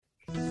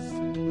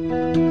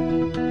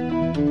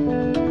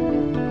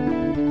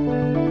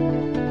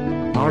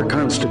Our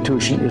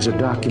Constitution is a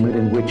document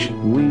in which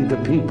we, the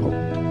people,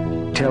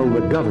 tell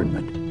the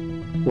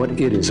government what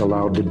it is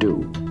allowed to do.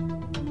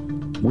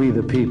 We,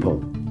 the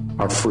people,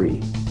 are free.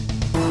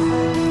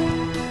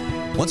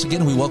 Once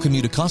again, we welcome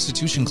you to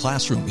Constitution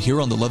Classroom here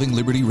on the Loving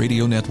Liberty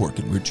Radio Network,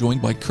 and we're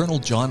joined by Colonel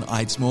John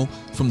Eidsmoe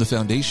from the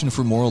Foundation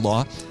for Moral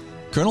Law.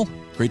 Colonel,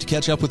 great to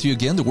catch up with you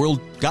again. The world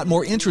got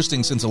more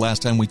interesting since the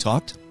last time we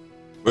talked.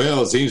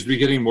 Well, it seems to be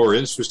getting more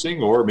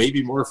interesting, or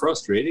maybe more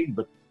frustrating,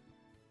 but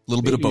a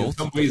little bit of both. In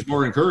some ways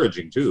more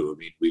encouraging, too. I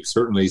mean, we've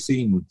certainly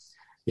seen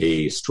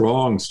a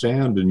strong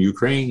stand in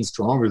Ukraine,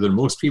 stronger than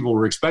most people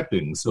were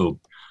expecting. So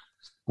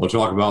I'll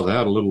talk about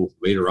that a little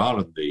later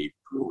on in the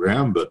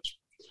program, but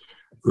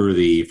for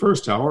the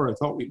first hour, I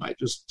thought we might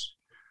just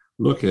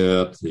look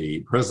at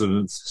the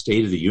President's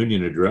State of the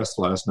Union address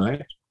last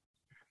night.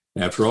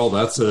 After all,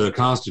 that's a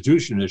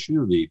Constitution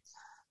issue. The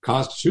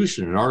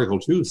Constitution in Article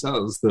 2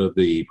 says that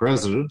the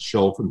President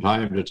shall from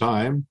time to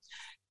time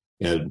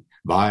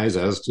advise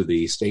as to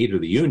the State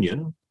of the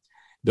Union.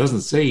 It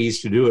doesn't say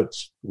he's to do it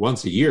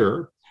once a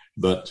year,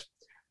 but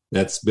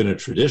that's been a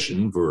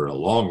tradition for a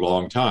long,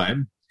 long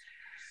time.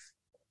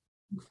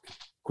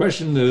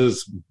 Question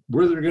is,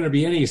 were there going to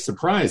be any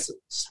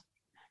surprises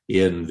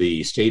in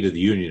the State of the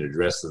Union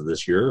addresses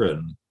this year?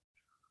 And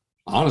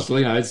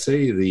honestly, I'd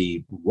say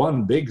the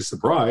one big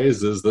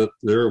surprise is that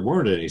there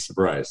weren't any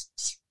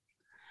surprises.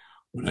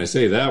 When I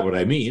say that, what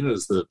I mean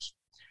is that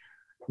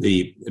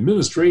the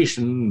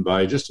administration,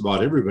 by just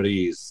about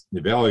everybody's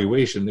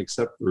evaluation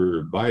except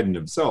for Biden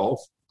himself,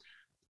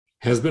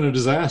 has been a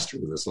disaster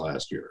this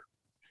last year.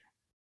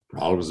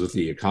 Problems with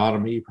the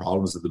economy,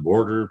 problems at the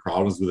border,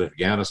 problems with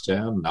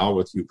Afghanistan, now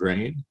with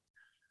Ukraine.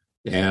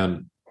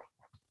 And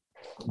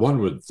one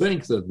would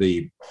think that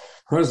the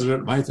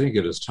president might think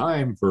it is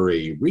time for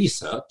a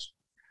reset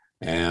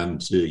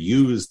and to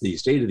use the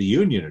State of the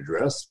Union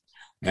address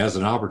as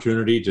an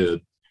opportunity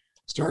to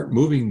start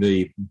moving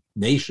the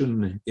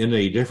nation in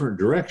a different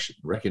direction,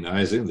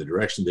 recognizing the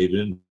direction they've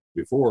been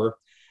before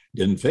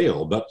didn't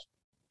fail, but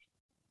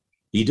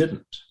he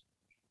didn't.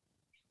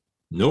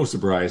 No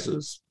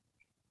surprises.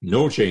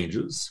 No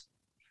changes.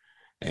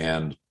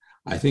 And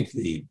I think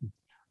the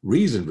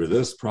reason for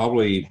this,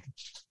 probably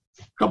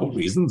a couple of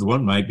reasons.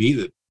 One might be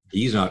that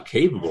he's not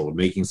capable of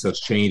making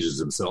such changes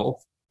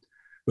himself.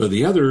 But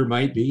the other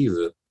might be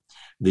that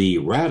the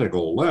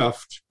radical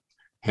left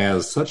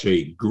has such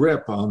a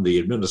grip on the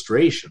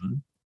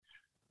administration.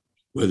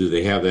 Whether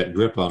they have that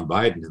grip on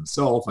Biden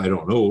himself, I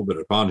don't know, but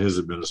upon his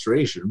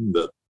administration,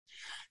 that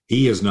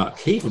he is not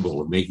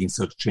capable of making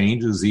such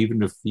changes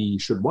even if he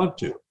should want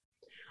to.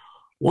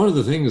 One of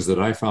the things that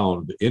I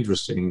found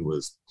interesting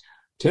was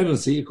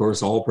tendency, of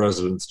course, all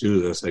presidents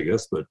do this, I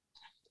guess, but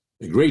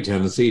a great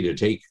tendency to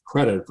take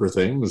credit for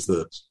things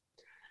that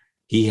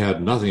he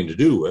had nothing to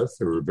do with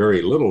or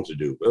very little to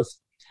do with.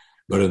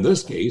 But in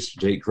this case, to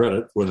take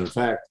credit when, in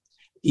fact,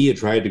 he had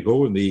tried to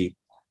go in the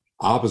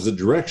opposite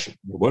direction.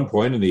 At one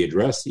point in the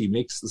address, he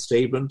makes the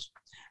statement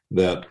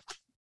that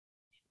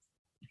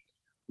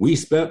we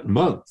spent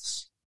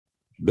months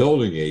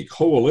building a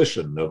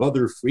coalition of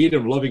other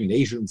freedom-loving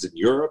nations in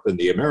Europe and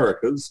the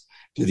Americas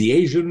to the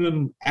Asian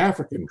and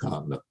African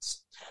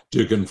continents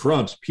to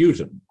confront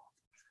Putin.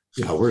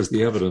 Yeah, where's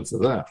the evidence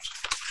of that?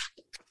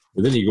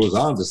 And then he goes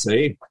on to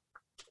say,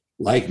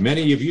 like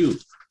many of you,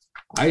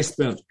 I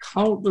spent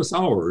countless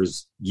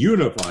hours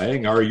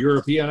unifying our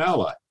European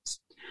allies.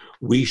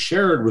 We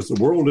shared with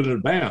the world in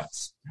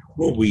advance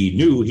what we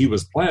knew he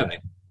was planning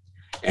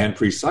and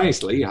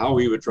precisely how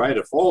he would try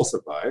to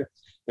falsify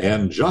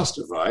and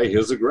justify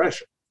his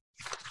aggression.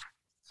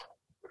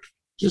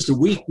 Just a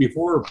week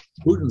before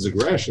Putin's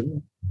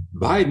aggression,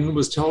 Biden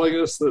was telling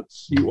us that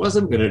he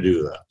wasn't going to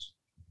do that.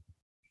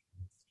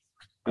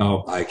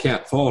 Now, I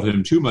can't fault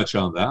him too much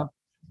on that.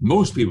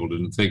 Most people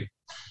didn't think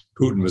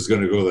Putin was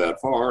going to go that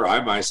far.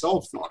 I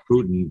myself thought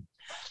Putin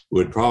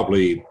would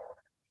probably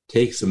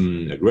take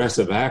some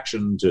aggressive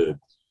action to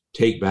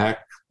take back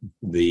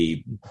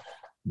the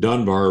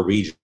Donbas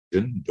region,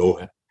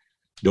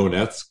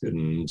 Donetsk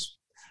and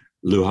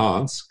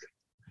Luhansk.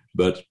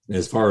 But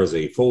as far as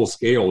a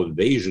full-scale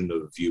invasion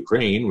of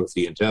Ukraine with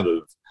the intent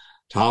of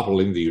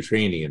toppling the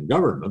Ukrainian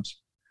government,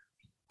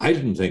 I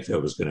didn't think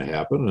that was going to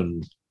happen,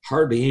 and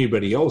hardly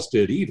anybody else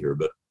did either.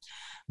 But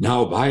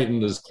now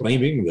Biden is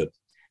claiming that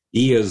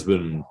he has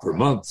been, for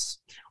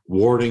months,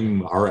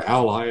 warning our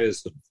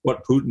allies of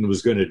what Putin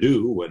was going to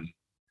do, when,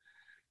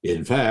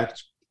 in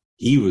fact,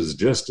 he was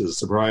just as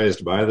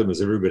surprised by them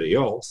as everybody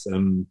else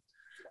and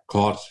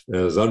caught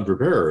as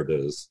unprepared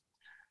as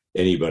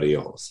anybody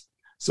else.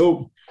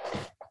 So,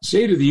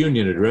 State of the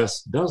Union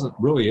address doesn't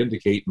really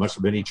indicate much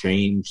of any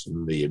change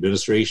in the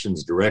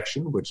administration's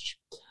direction, which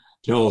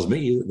tells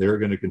me that they're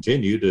going to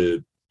continue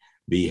to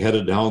be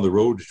headed down the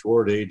road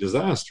toward a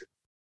disaster.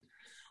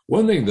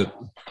 One thing that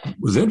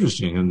was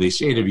interesting in the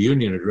State of the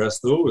Union address,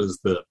 though, is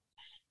that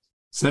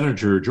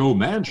Senator Joe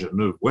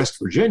Manchin of West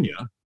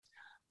Virginia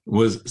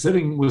was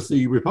sitting with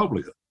the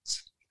Republicans.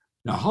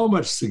 Now, how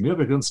much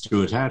significance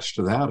to attach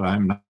to that,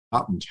 I'm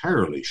not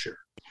entirely sure.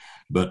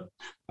 But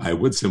I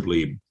would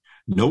simply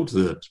note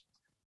that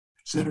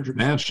Senator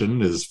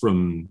Manchin is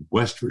from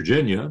West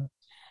Virginia,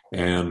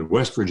 and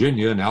West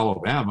Virginia and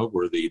Alabama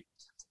were the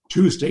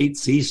two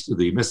states east of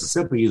the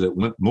Mississippi that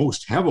went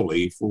most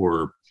heavily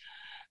for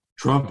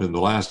Trump in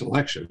the last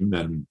election.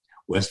 And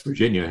West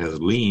Virginia has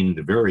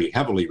leaned very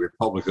heavily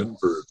Republican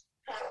for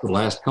the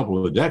last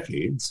couple of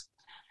decades.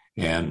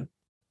 And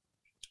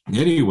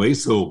anyway,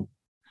 so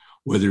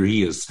whether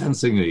he is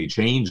sensing a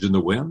change in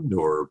the wind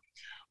or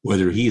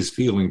whether he is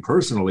feeling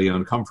personally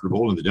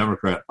uncomfortable in the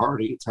Democrat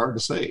Party, it's hard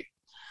to say.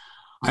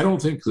 I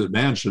don't think that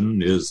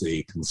Manchin is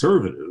a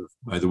conservative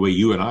by the way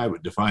you and I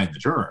would define the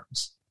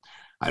terms.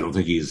 I don't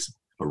think he's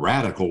a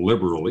radical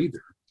liberal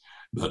either,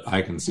 but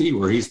I can see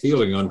where he's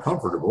feeling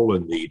uncomfortable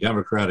in the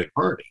Democratic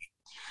Party.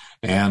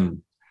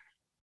 And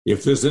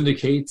if this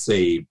indicates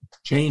a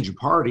change of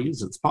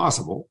parties, it's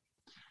possible.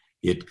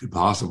 It could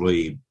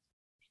possibly,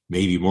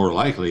 maybe more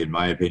likely, in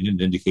my opinion,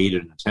 indicate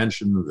an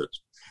intention that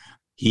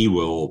he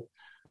will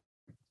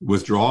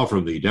withdraw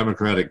from the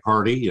Democratic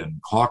Party and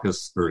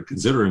caucus or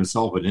consider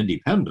himself an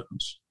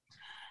independent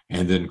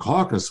and then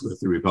caucus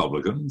with the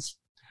Republicans.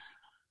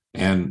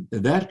 And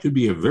that could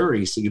be a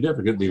very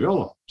significant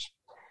development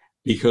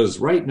because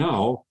right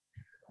now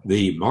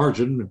the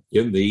margin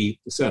in the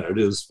Senate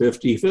is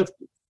 50-50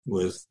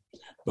 with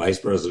Vice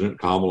President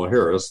Kamala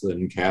Harris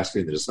then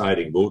casting the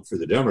deciding vote for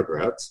the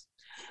Democrats,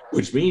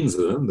 which means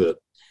then that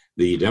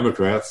the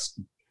Democrats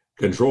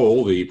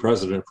control the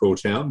president pro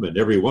tem and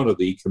every one of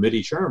the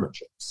committee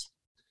chairmanships.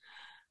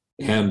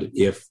 And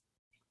if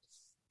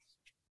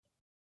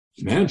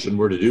Manchin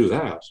were to do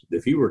that,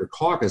 if he were to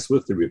caucus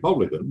with the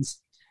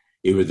Republicans,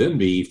 it would then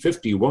be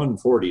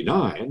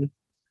 51-49.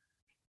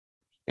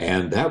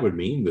 And that would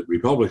mean that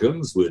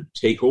Republicans would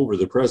take over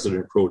the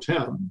president pro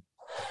tem.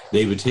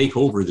 They would take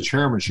over the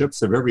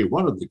chairmanships of every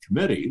one of the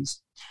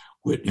committees.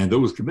 And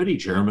those committee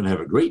chairmen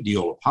have a great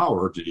deal of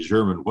power to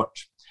determine what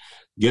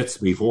gets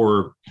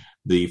before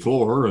the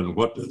floor and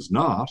what does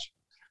not.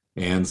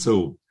 And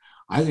so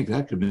I think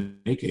that could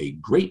make a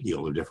great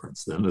deal of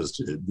difference then as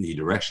to the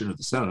direction of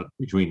the Senate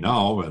between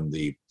now and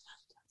the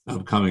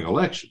upcoming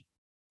election.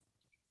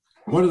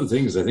 One of the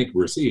things I think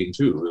we're seeing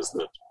too is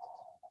that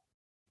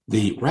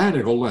the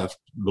radical left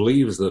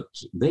believes that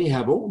they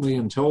have only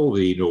until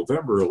the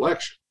November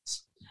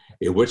elections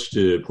in which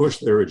to push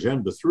their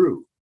agenda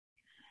through,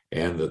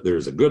 and that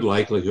there's a good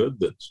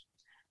likelihood that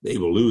they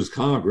will lose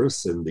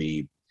Congress in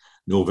the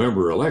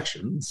November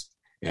elections.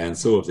 And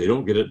so if they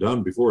don't get it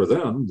done before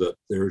then, that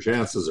their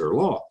chances are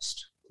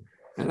lost.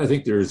 And I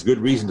think there's good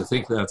reason to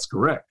think that's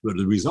correct. But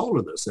the result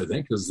of this, I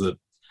think, is that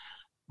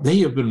they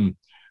have been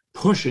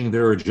pushing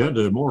their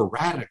agenda more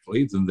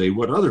radically than they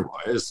would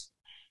otherwise.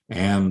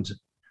 And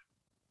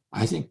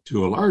I think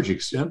to a large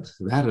extent,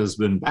 that has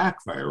been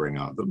backfiring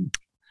on them.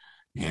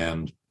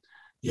 And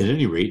at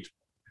any rate,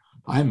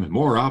 I'm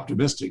more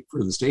optimistic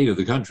for the state of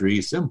the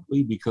country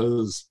simply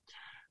because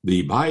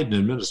the Biden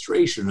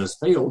administration has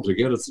failed to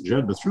get its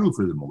agenda through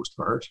for the most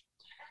part.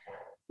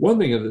 One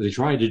thing that they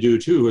tried to do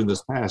too in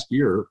this past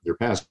year, or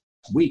past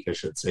week, I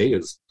should say,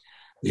 is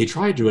they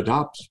tried to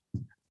adopt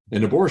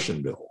an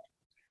abortion bill.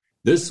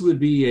 This would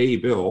be a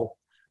bill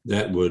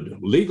that would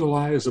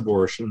legalize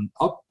abortion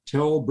up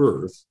till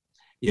birth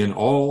in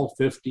all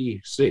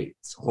 50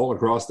 states, all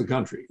across the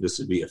country. This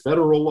would be a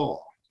federal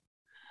law.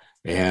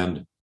 And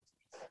of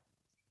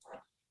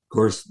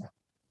course,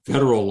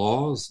 federal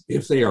laws,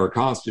 if they are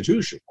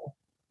constitutional,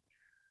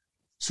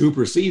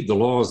 supersede the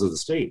laws of the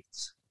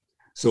states.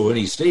 So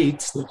any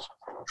states that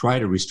try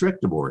to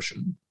restrict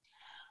abortion,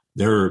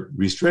 their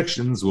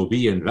restrictions will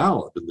be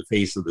invalid in the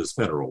face of this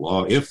federal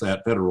law if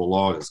that federal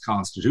law is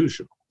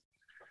constitutional.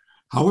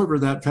 However,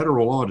 that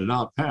federal law did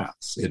not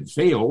pass. It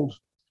failed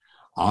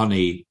on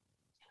I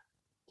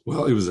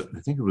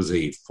think it was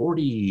a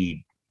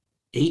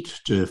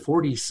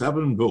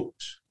 48-47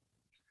 vote.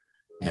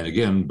 And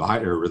again,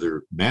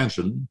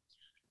 Manchin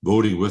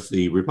voting with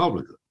the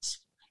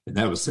Republicans. And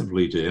that was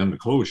simply to end the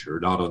closure,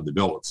 not on the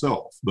bill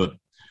itself. But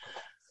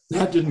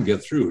that didn't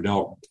get through.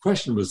 Now, the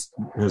question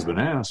has been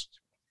asked,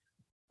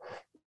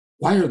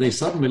 why are they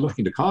suddenly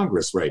looking to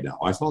Congress right now?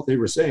 I thought they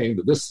were saying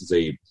that this is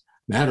a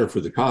matter for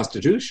the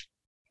Constitution,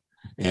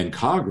 and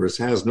Congress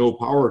has no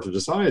power to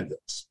decide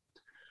this.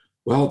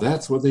 Well,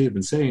 that's what they have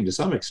been saying to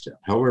some extent.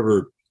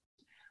 However,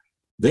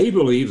 they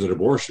believe that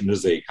abortion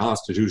is a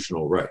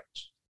constitutional right.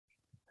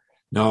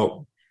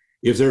 Now,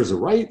 if there's a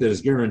right that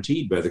is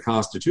guaranteed by the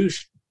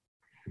Constitution,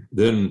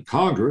 then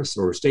Congress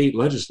or state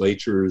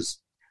legislatures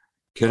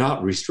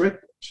cannot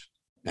restrict it,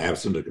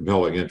 absent a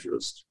compelling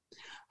interest.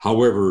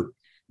 However,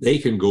 they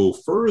can go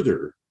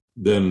further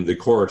than the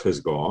court has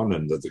gone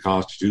and that the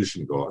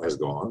Constitution has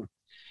gone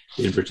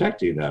in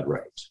protecting that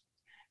right.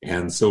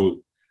 And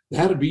so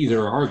that would be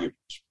their argument,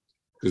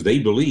 because they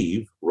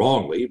believe,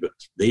 wrongly, but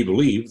they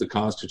believe the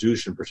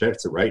Constitution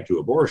protects the right to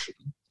abortion.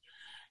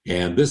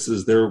 And this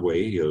is their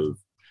way of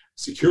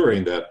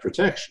securing that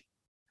protection.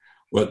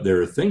 What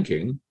they're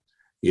thinking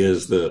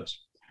is that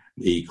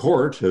the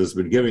court has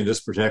been giving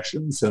this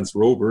protection since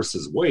Roe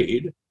versus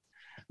Wade,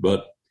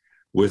 but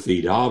with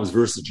the Dobbs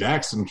versus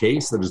Jackson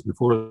case that is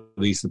before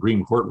the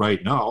Supreme Court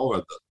right now,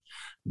 the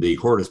the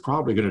court is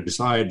probably going to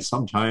decide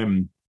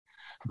sometime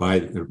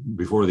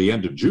before the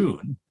end of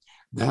June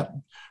that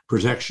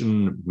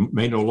protection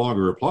may no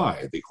longer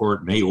apply. The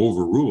court may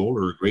overrule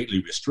or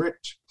greatly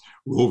restrict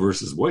Roe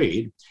versus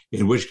Wade,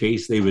 in which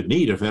case they would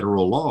need a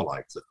federal law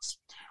like this.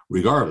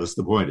 Regardless,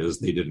 the point is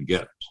they didn't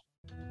get it.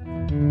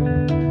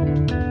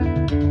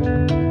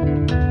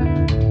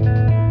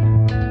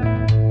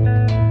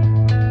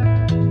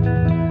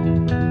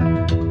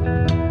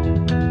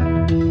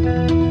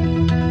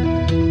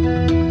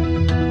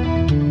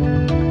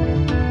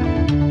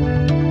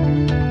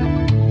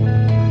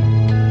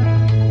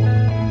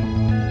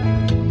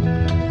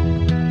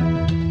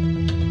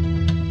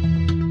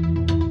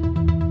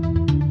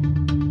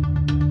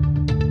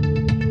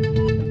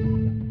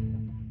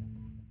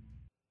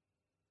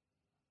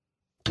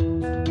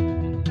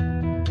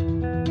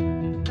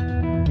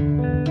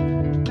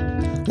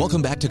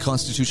 Welcome back to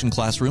Constitution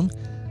Classroom.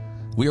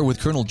 We are with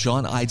Colonel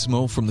John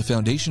Eidsmoe from the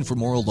Foundation for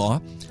Moral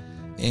Law,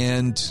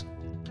 and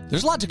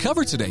there's a lot to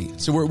cover today.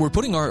 So we're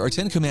putting our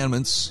Ten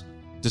Commandments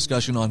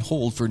discussion on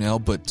hold for now,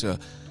 but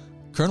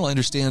Colonel, I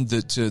understand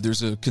that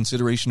there's a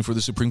consideration for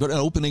the Supreme Court, an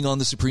opening on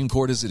the Supreme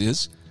Court as it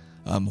is.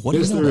 What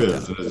yes, do you know there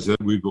about is. that? As I said,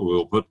 we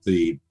will put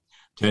the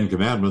Ten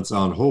Commandments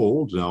on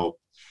hold. Now,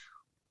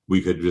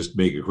 we could just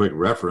make a quick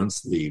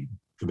reference. The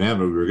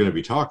commandment we were going to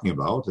be talking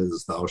about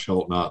is thou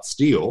shalt not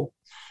steal.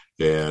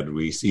 And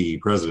we see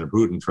President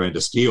Putin trying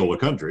to steal a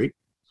country,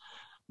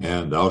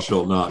 and thou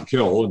shalt not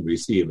kill. And we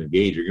see him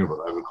engaging in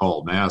what I would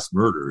call mass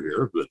murder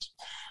here, but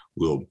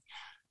we'll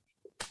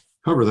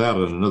cover that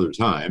at another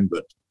time.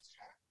 But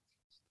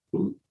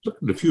we'll look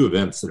at a few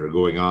events that are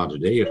going on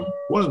today. And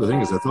one of the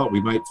things I thought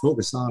we might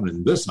focus on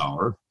in this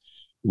hour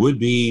would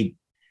be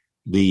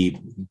the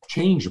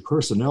change of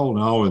personnel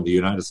now in the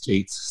United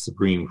States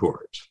Supreme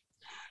Court.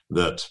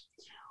 That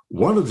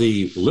one of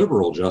the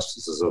liberal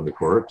justices of the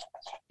court,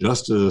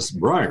 Justice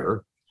Breyer,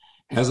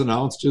 has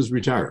announced his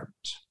retirement.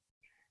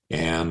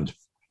 And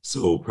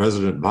so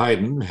President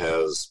Biden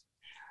has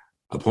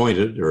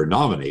appointed or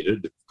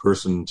nominated a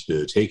person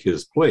to take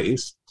his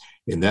place,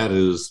 and that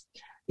is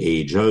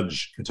a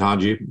Judge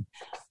Ketanji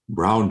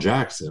Brown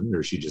Jackson,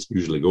 or she just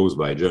usually goes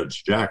by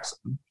Judge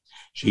Jackson.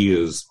 She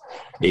is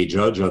a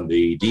judge on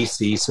the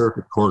D.C.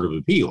 Circuit Court of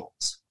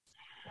Appeals.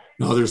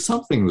 Now, there's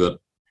something that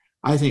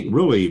I think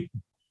really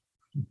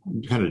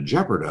kind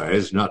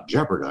of not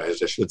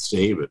jeopardized, I should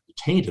say, but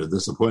tainted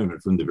this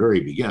appointment from the very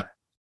beginning.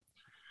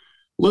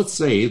 Let's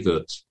say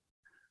that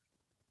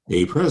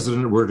a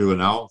president were to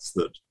announce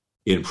that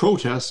in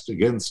protest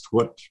against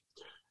what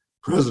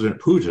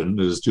President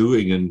Putin is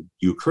doing in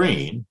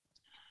Ukraine,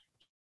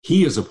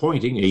 he is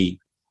appointing a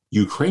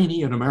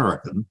Ukrainian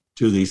American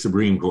to the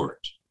Supreme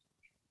Court.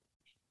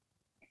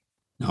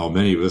 Now,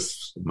 many of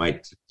us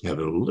might have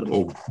a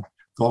little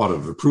thought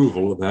of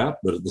approval of that,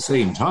 but at the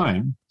same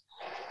time,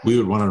 we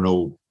would want to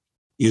know,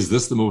 is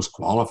this the most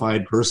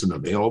qualified person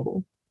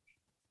available?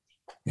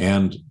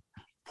 And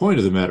point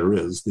of the matter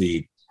is,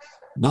 the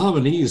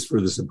nominees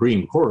for the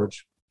Supreme Court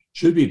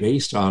should be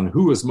based on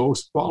who is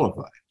most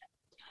qualified,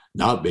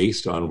 not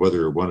based on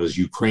whether one is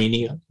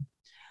Ukrainian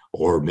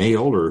or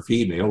male or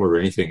female or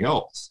anything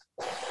else.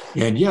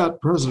 And yet,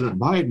 President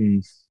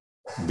Biden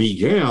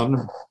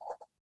began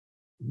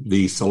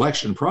the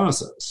selection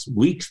process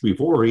weeks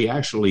before he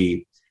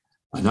actually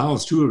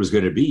announced who it was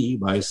going to be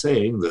by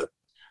saying that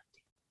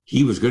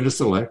he was going to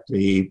select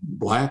a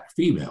black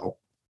female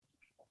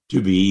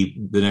to be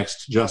the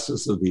next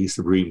justice of the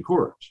Supreme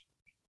Court.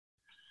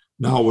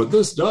 Now, what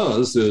this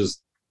does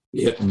is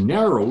it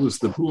narrows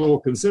the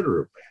pool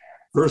considerably.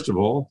 First of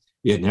all,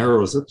 it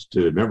narrows it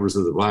to members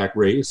of the black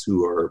race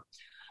who are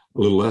a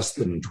little less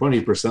than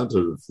 20%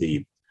 of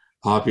the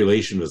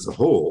population as a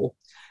whole,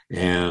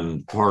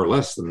 and far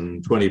less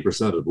than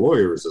 20% of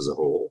lawyers as a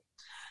whole.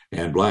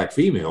 And black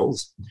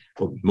females,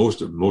 well,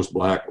 most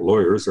black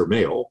lawyers are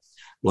male.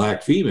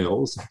 Black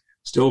females,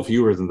 still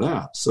fewer than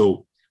that.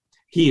 So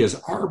he has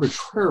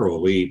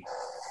arbitrarily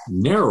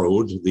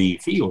narrowed the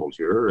field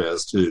here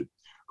as to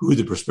who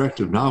the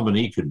prospective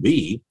nominee could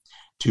be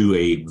to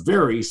a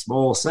very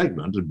small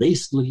segment. And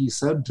basically he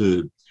said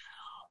to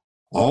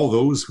all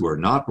those who are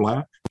not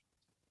black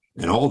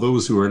and all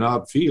those who are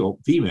not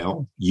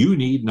female, you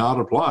need not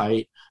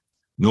apply.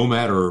 No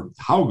matter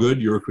how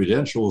good your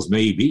credentials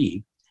may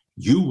be,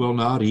 you will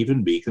not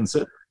even be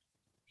considered.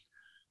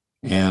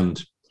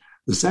 And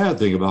the sad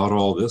thing about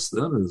all this,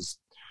 then, is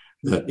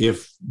that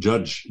if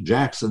Judge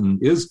Jackson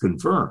is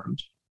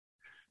confirmed,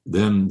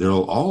 then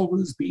there'll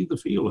always be the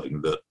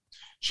feeling that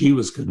she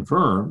was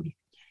confirmed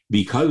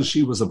because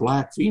she was a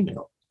black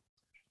female,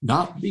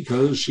 not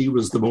because she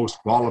was the most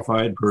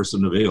qualified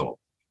person available.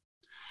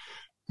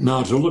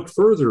 Now, to look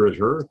further at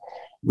her,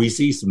 we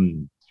see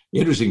some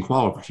interesting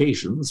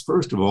qualifications.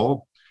 First of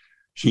all,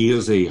 she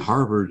is a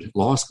Harvard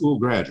Law School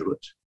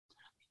graduate,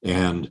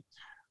 and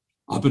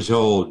up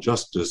until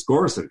Justice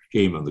Gorsuch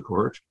came on the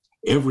court,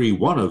 every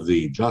one of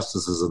the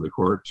justices in the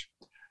court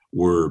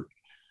were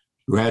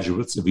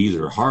graduates of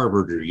either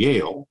Harvard or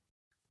Yale.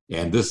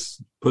 And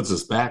this puts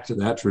us back to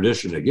that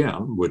tradition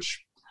again,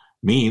 which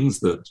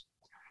means that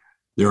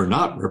they're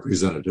not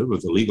representative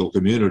of the legal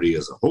community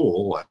as a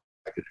whole.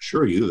 I can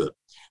assure you that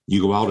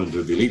you go out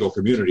into the legal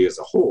community as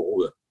a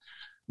whole,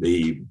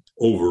 the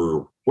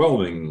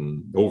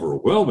overwhelming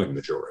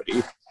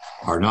majority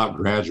are not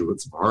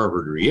graduates of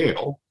Harvard or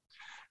Yale.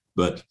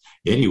 But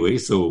anyway,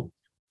 so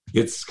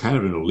it's kind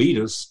of an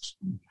elitist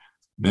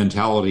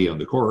mentality on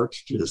the court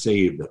to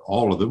say that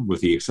all of them,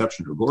 with the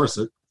exception of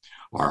Gorsuch,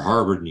 are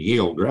Harvard and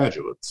Yale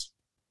graduates.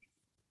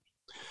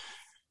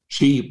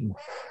 She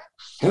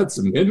had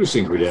some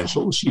interesting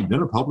credentials. She'd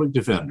been a public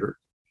defender,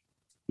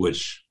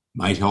 which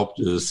might help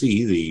to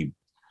see the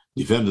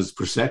defendant's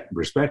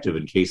perspective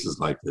in cases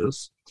like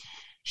this.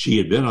 She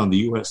had been on the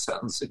U.S.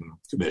 Sentencing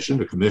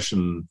Commission, a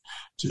commission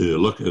to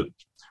look at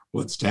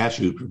what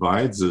statute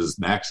provides as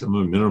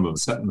maximum and minimum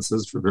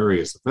sentences for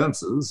various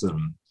offenses,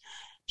 and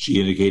she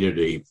indicated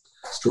a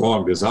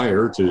strong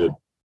desire to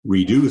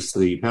reduce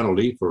the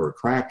penalty for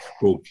crack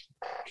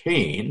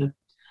cocaine.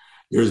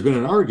 There's been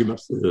an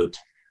argument that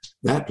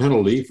that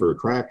penalty for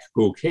crack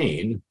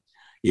cocaine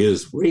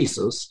is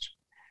racist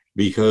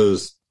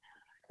because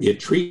it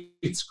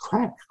treats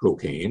crack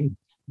cocaine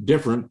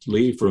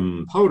differently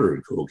from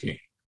powdered cocaine.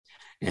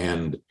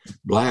 And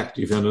black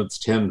defendants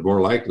tend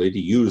more likely to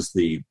use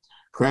the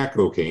crack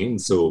cocaine,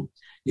 so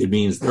it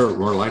means they're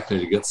more likely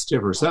to get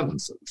stiffer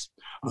sentences.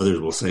 Others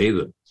will say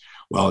that,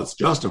 well, it's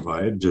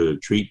justified to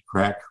treat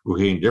crack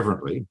cocaine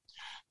differently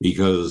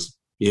because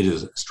it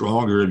is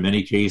stronger in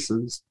many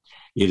cases,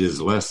 it is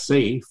less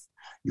safe,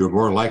 you're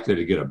more likely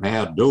to get a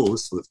bad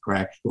dose with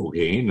crack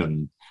cocaine,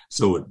 and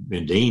so it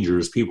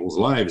endangers people's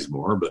lives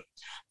more. But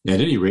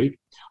at any rate,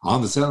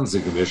 on the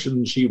Sentencing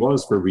Commission, she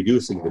was for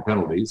reducing the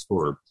penalties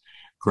for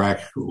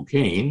crack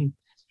cocaine.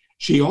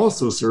 She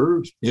also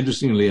served,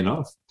 interestingly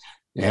enough,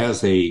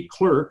 as a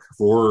clerk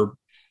for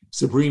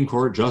Supreme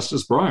Court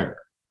Justice Breyer,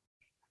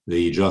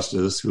 the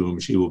justice whom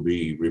she will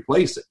be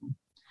replacing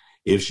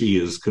if she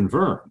is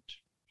confirmed.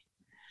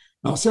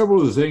 Now,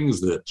 several of the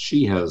things that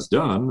she has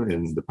done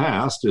in the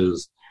past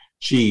is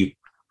she,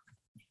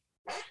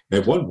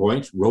 at one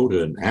point, wrote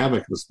an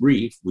amicus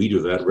brief. We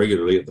do that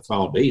regularly at the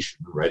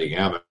foundation, writing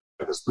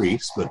amicus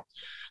briefs, but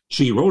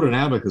she wrote an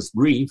amicus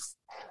brief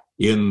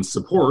in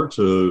support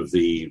of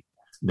the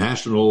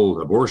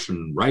National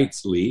Abortion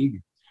Rights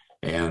League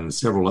and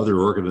several other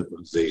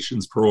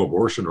organizations,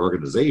 pro-abortion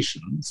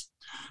organizations,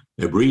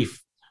 a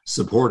brief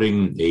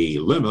supporting a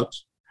limit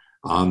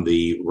on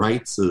the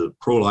rights of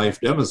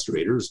pro-life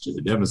demonstrators to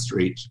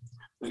demonstrate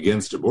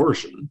against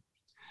abortion.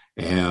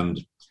 And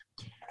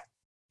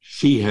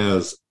she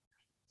has,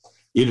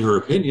 in her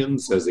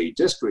opinions as a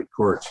district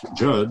court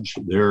judge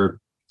there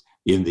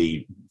in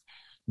the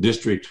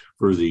district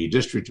for the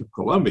District of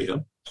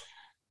Columbia,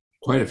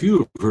 quite a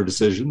few of her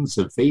decisions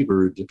have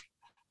favored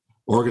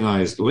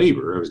organized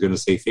labor. I was going to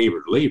say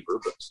favored labor,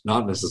 but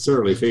not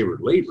necessarily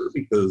favored labor,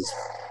 because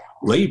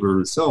labor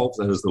itself,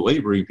 that is the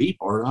laboring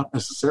people, are not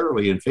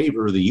necessarily in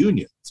favor of the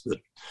unions. But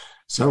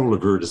several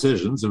of her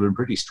decisions have been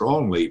pretty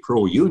strongly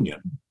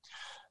pro-union.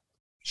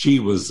 She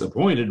was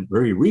appointed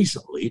very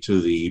recently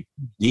to the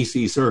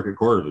D.C. Circuit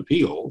Court of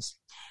Appeals,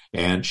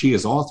 and she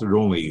has authored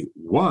only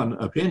one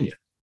opinion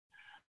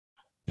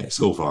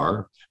so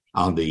far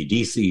on the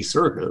D.C.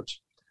 Circuit.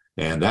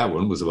 And that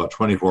one was about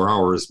 24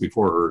 hours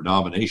before her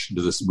nomination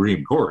to the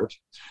Supreme Court.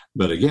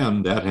 But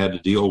again, that had to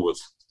deal with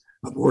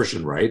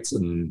abortion rights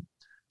and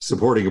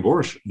supporting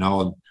abortion.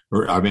 Now,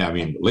 I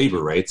mean,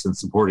 labor rights and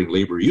supporting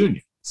labor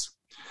unions.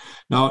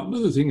 Now,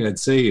 another thing I'd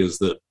say is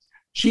that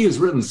she has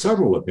written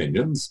several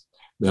opinions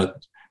that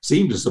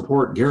seem to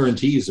support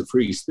guarantees of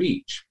free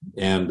speech.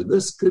 And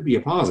this could be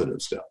a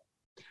positive step.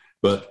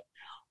 But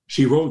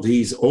she wrote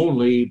these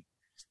only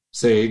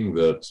saying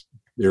that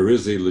there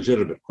is a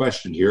legitimate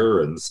question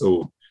here, and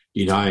so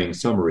denying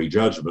summary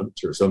judgment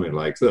or something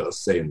like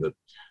this, saying that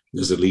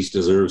this at least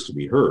deserves to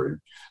be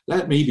heard,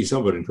 that may be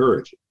somewhat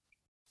encouraging.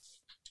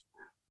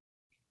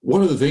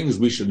 One of the things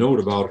we should note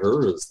about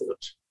her is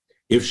that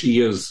if she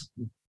is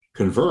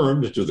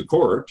confirmed to the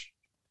court,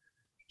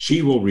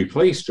 she will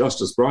replace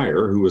Justice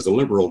Breyer, who is a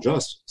liberal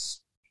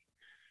justice.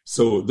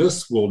 So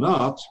this will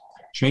not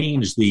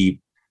change the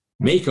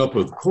makeup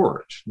of the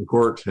court. The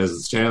court, as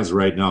it stands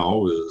right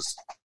now, is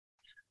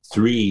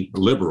 3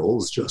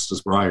 liberals,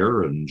 Justice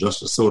Breyer and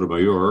Justice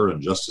Sotomayor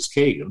and Justice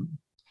Kagan,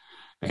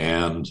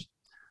 and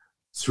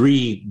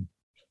 3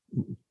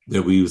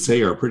 that we would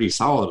say are pretty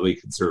solidly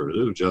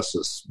conservative,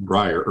 Justice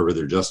Breyer, or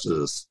rather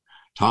Justice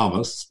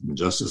Thomas,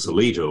 Justice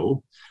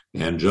Alito,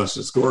 and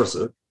Justice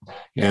Gorsuch,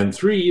 and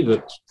 3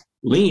 that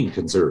lean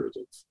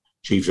conservative,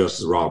 Chief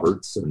Justice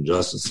Roberts and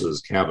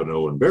Justices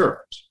Kavanaugh and Barrett.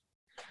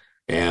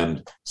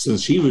 And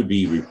since she would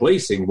be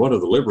replacing one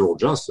of the liberal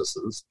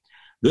justices,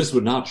 this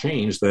would not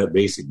change that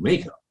basic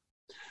makeup.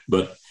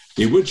 But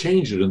it would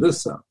change it in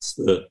this sense,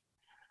 that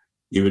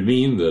it would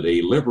mean that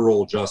a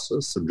liberal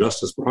justice and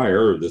Justice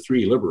Breyer, the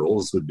 3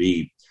 liberals, would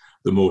be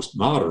the most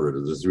moderate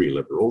of the 3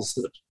 liberals,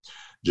 that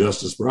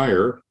Justice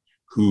Breyer,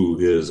 who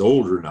is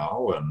older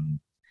now, and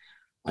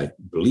I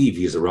believe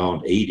he's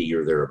around 80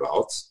 or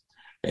thereabouts,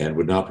 and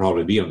would not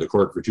probably be on the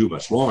court for too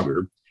much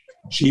longer,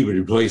 she would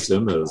replace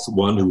him as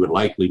one who would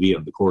likely be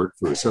on the court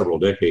for several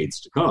decades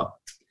to come.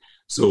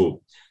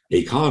 So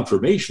a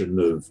confirmation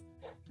of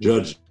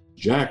Judge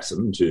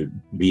Jackson to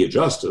be a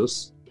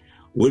justice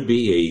would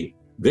be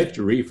a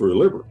victory for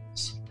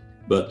liberals,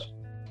 but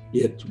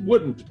it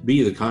wouldn't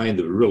be the kind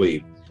that would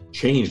really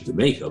change the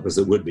makeup as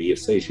it would be if,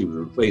 say, she was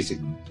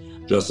replacing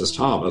Justice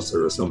Thomas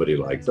or somebody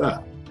like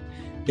that.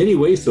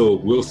 Anyway, so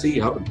we'll see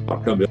how the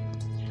outcome is.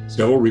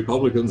 Several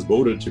Republicans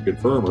voted to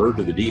confirm her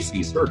to the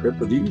D.C. Circuit,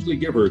 but they usually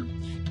give her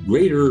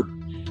greater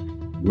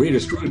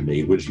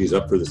scrutiny when she's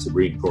up for the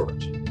Supreme Court.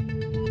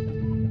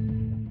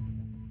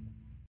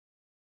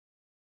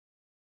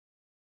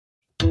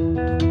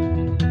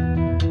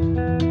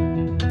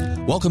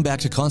 Welcome back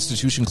to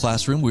Constitution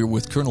Classroom. We're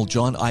with Colonel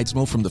John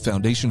Eidsmoe from the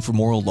Foundation for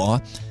Moral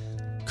Law.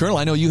 Colonel,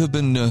 I know you have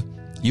been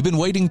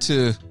waiting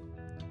to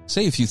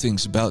say a few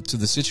things about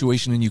the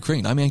situation in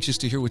Ukraine. I'm anxious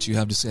to hear what you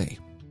have to say.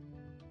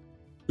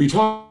 We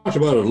talked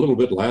about it a little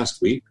bit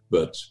last week,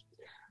 but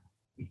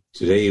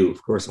today,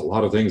 of course, a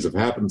lot of things have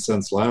happened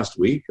since last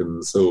week,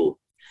 and so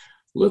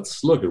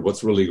let's look at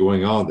what's really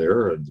going on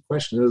there. And the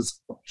question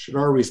is, what should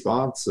our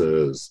response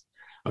as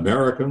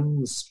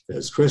Americans,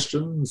 as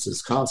Christians,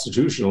 as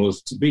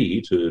constitutionalists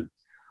be to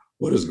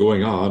what is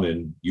going on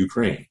in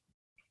Ukraine?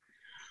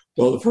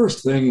 Well, the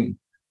first thing,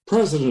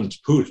 President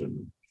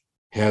Putin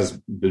has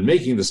been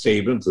making the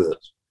statement that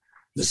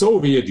the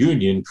Soviet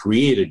Union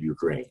created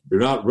Ukraine. They're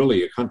not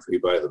really a country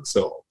by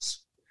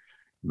themselves.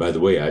 By the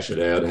way, I should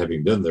add,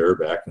 having been there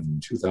back in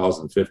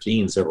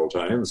 2015 several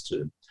times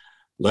to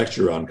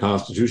lecture on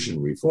constitution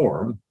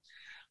reform,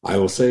 I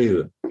will say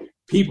that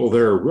people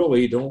there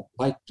really don't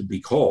like to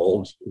be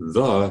called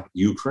the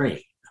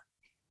Ukraine.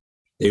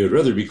 They would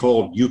rather be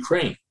called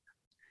Ukraine.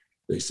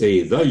 They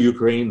say the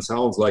Ukraine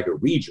sounds like a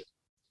region.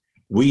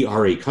 We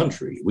are a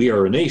country. We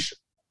are a nation.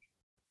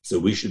 So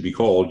we should be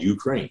called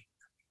Ukraine,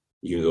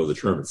 even though the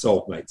term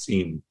itself might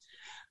seem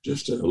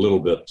just a little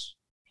bit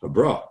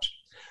abrupt.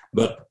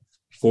 But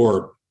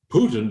for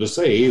Putin to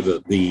say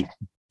that the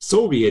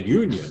Soviet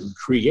Union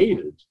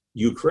created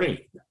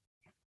Ukraine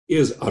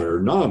is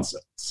utter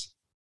nonsense.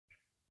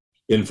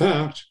 In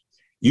fact,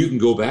 you can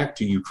go back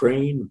to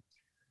Ukraine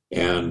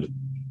and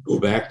go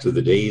back to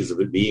the days of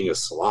it being a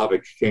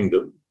Slavic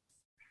kingdom,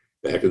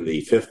 back in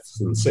the 5th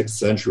and 6th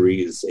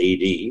centuries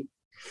AD.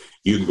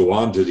 You can go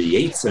on to the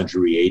 8th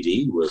century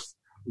AD with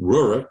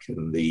Rurik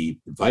and the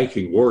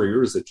Viking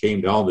warriors that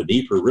came down the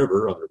Dnieper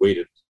River on their way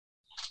to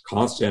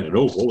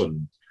Constantinople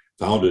and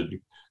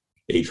founded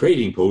a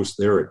trading post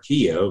there at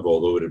Kiev,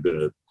 although it had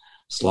been a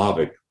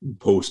Slavic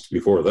post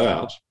before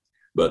that,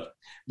 but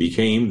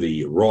became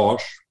the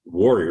Rosh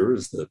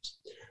warriors that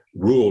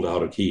ruled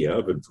out of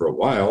Kiev. And for a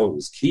while, it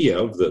was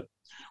Kiev that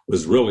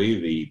was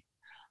really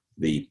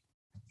the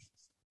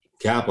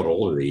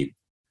capital, the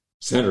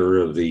center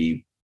of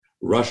the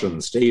Russian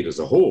state as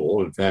a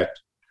whole. In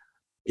fact,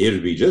 it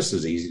would be just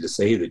as easy to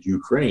say that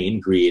Ukraine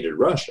created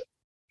Russia.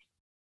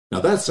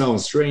 Now, that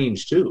sounds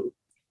strange, too,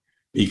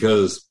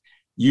 because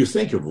you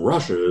think of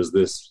Russia as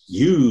this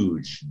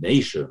huge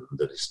nation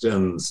that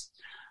extends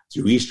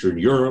through Eastern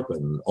Europe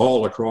and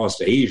all across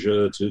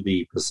Asia to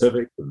the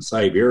Pacific and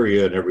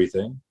Siberia and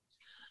everything.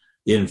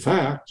 In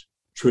fact,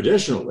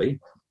 traditionally,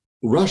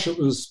 Russia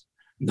was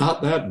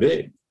not that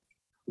big.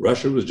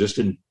 Russia was just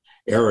an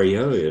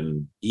area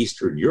in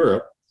Eastern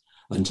Europe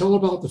until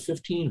about the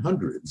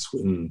 1500s,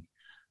 when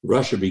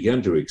Russia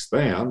began to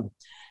expand,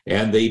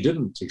 and they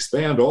didn't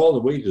expand all the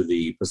way to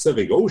the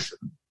Pacific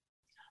Ocean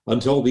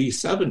until the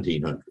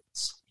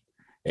 1700s.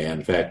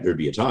 And in fact, there'd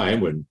be a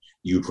time when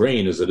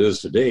Ukraine, as it is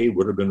today,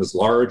 would have been as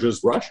large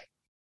as Russia.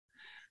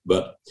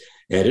 But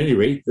at any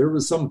rate, there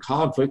was some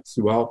conflict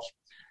throughout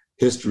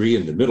history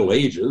in the Middle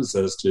Ages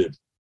as to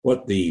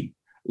what the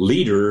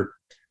leader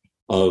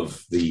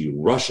of the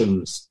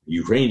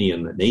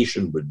Russian-Ukrainian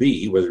nation would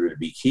be, whether it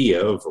be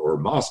Kiev or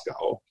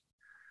Moscow.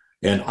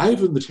 And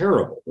Ivan the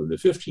Terrible in the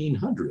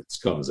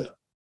 1500s comes in.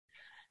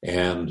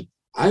 And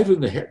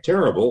Ivan the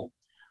Terrible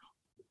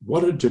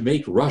wanted to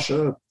make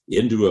Russia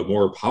into a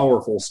more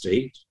powerful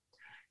state.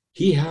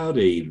 He had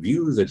a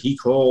view that he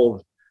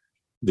called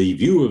the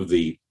view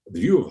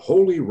of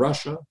Holy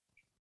Russia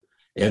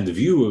and the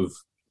view of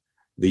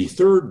the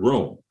Third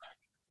Rome.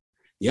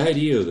 The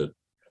idea that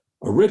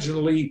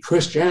originally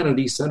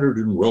Christianity centered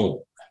in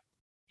Rome,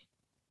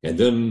 and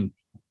then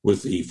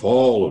with the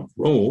fall of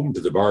Rome to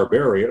the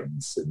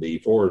barbarians in the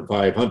 400s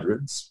and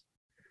 500s,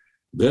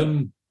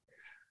 then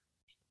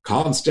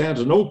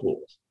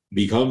Constantinople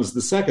becomes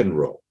the second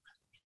Rome,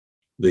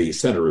 the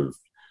center of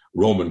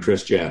Roman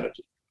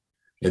Christianity.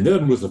 And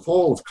then with the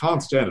fall of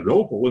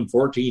Constantinople in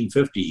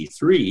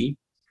 1453,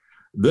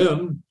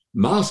 then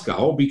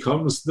Moscow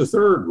becomes the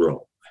third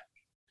Rome.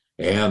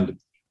 And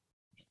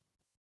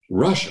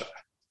Russia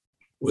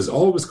was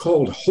always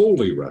called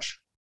Holy Russia,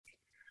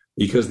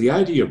 because the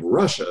idea of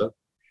Russia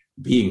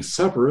being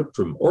separate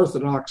from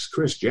Orthodox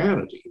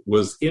Christianity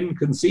was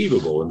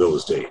inconceivable in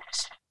those days.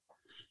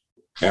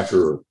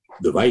 After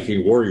the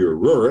Viking warrior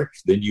Rurik,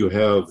 then you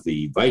have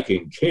the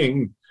Viking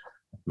king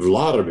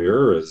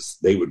Vladimir, as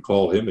they would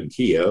call him in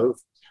Kiev,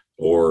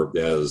 or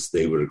as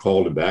they would have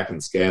called him back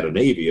in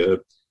Scandinavia,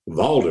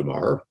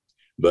 Valdemar,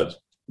 but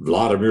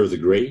Vladimir the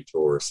Great,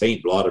 or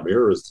Saint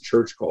Vladimir as the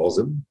church calls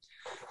him,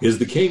 is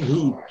the king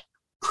who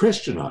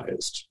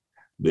Christianized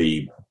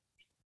the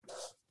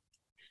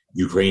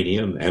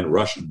Ukrainian and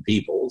Russian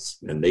peoples,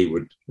 and they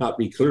would not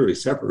be clearly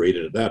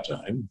separated at that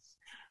time,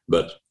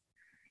 but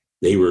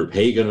they were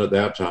pagan at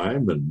that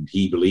time, and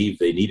he believed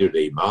they needed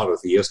a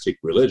monotheistic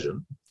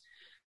religion.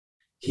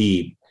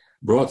 He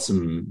brought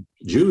some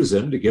Jews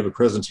in to give a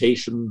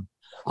presentation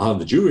on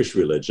the Jewish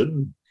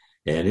religion,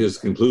 and his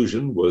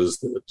conclusion was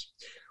that,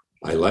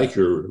 I like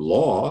your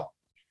law,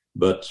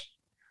 but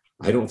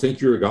I don't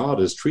think your God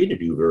has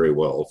treated you very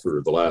well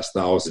for the last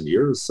 1,000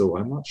 years, so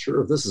I'm not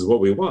sure if this is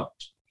what we want.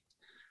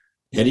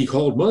 And he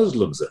called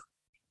Muslims in.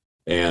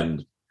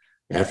 And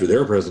after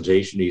their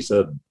presentation, he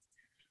said,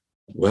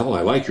 well,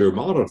 I like your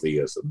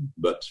monotheism,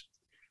 but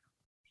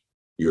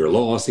your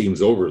law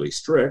seems overly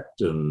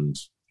strict, and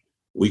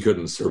we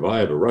couldn't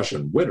survive a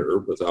Russian winter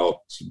without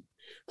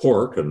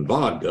pork and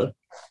vodka,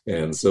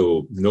 and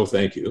so no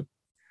thank you.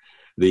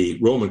 The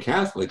Roman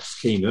Catholics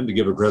came in to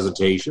give a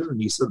presentation,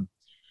 and he said,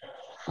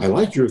 I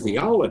like your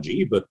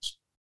theology, but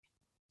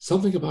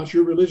something about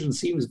your religion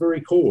seems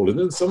very cold. And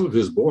then some of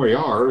his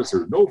boyars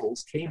or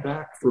nobles came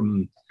back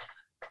from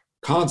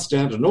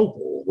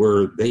Constantinople,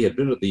 where they had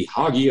been at the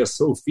Hagia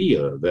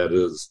Sophia, that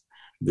is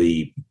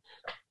the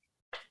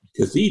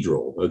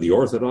cathedral of the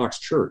Orthodox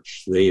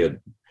Church. They had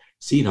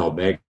seen how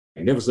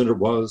magnificent it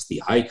was,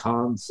 the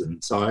icons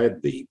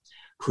inside, the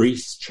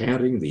priests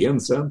chanting, the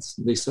incense.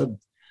 And they said,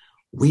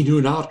 we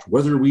knew not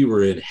whether we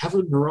were in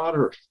heaven or on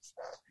earth.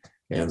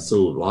 And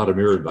so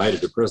Vladimir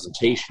invited a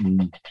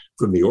presentation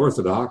from the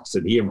Orthodox,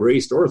 and he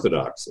embraced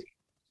Orthodoxy.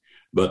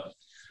 But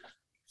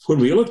when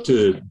we look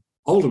to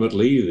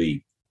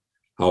ultimately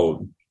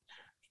how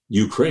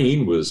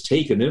Ukraine was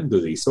taken into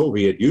the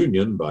Soviet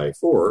Union by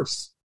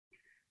force,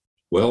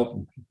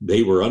 well,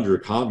 they were under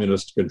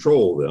communist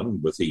control then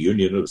with the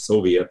Union of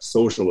Soviet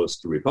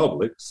Socialist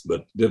Republics,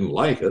 but didn't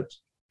like it.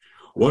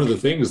 One of the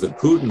things that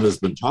Putin has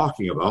been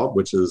talking about,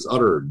 which is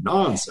utter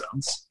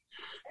nonsense,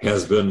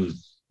 has been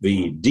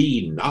the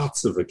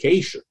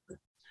denazification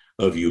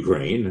of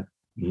Ukraine.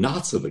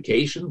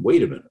 Nazification?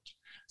 Wait a minute.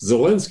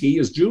 Zelensky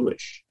is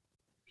Jewish,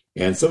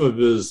 and some of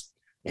his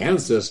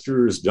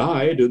ancestors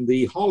died in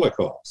the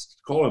Holocaust.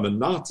 To call him a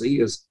Nazi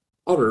is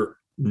utter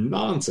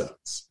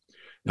nonsense.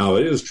 Now,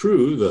 it is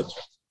true that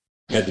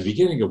at the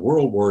beginning of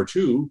World War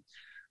II,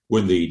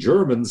 when the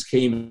Germans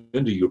came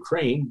into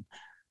Ukraine,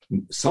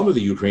 some of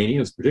the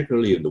Ukrainians,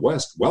 particularly in the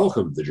West,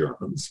 welcomed the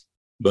Germans,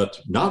 but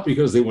not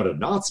because they wanted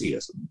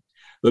Nazism,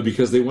 but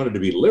because they wanted to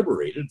be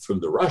liberated from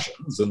the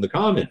Russians and the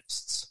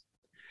communists.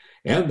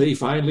 And they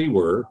finally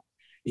were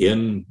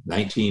in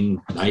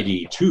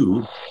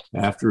 1992,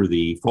 after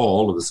the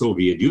fall of the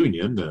Soviet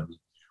Union, and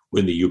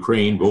when the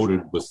Ukraine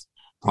voted with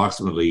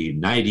approximately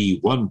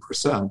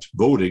 91%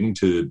 voting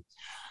to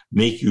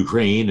make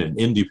Ukraine an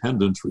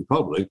independent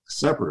republic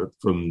separate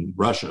from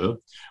Russia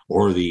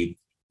or the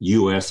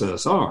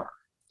USSR.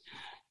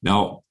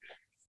 Now,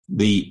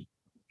 the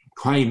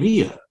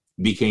Crimea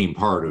became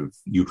part of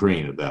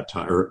Ukraine at that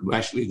time, or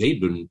actually they'd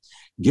been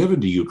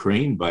given to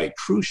Ukraine by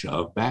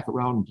Khrushchev back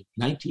around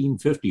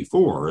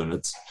 1954, and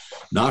it's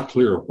not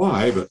clear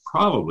why, but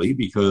probably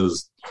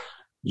because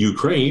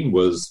Ukraine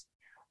was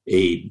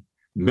a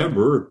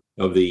member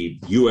of the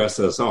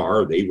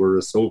USSR. They were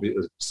a Soviet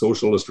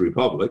socialist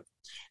republic,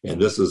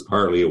 and this is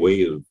partly a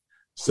way of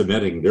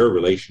cementing their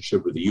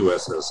relationship with the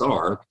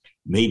USSR.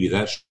 Maybe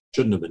that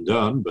shouldn't have been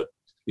done, but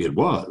it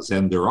was.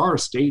 And there are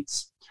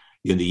states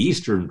in the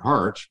eastern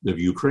part of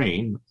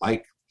Ukraine,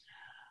 like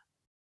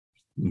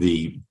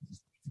the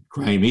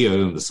Crimea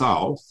in the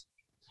south,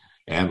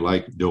 and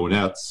like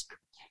Donetsk,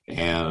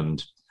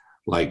 and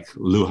like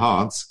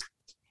Luhansk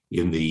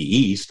in the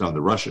east on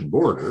the Russian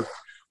border,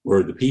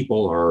 where the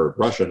people are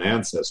Russian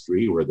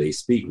ancestry, where they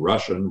speak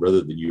Russian rather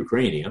than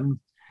Ukrainian,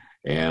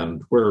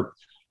 and where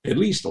at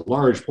least a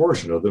large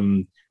portion of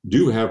them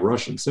do have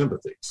Russian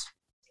sympathies.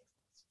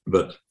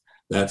 But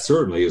that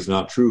certainly is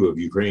not true of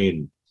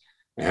Ukraine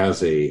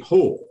as a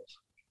whole.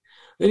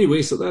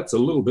 Anyway, so that's a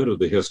little bit of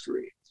the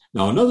history.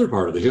 Now, another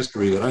part of the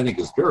history that I think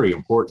is very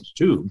important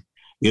too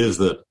is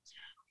that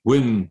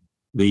when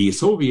the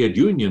Soviet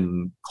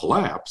Union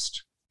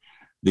collapsed,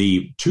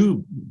 the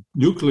two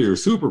nuclear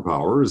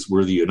superpowers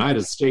were the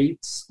United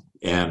States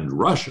and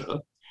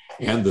Russia,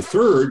 and the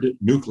third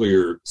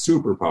nuclear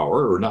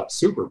superpower, or not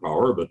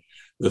superpower, but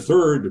the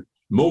third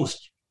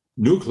most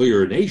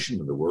nuclear nation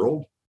in the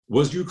world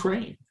was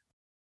Ukraine,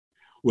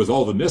 with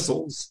all the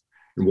missiles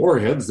and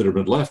warheads that have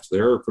been left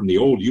there from the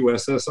old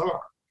USSR.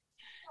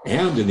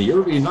 And in the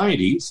early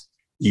 90s,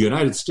 the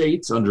United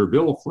States, under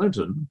Bill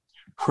Clinton,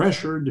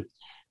 pressured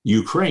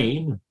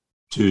Ukraine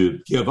to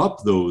give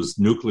up those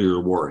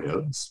nuclear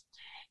warheads.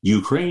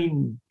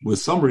 Ukraine, with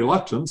some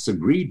reluctance,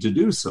 agreed to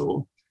do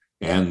so,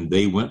 and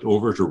they went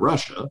over to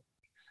Russia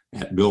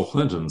at Bill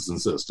Clinton's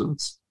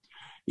insistence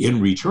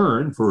in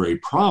return for a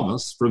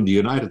promise from the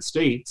United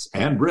States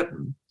and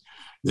Britain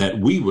that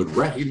we would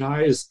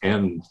recognize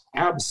and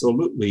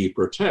absolutely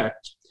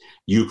protect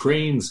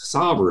Ukraine's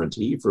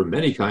sovereignty from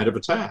any kind of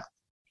attack.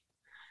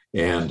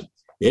 And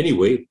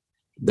anyway,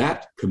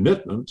 that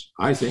commitment,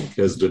 I think,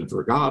 has been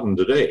forgotten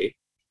today,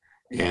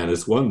 and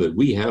it's one that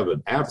we have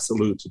an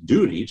absolute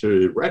duty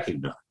to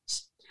recognize.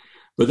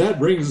 But that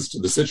brings us to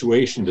the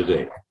situation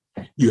today.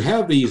 You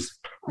have these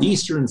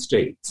eastern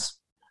states,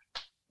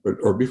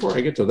 or before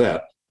I get to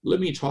that, let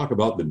me talk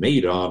about the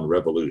Maidan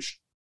Revolution.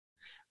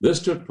 This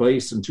took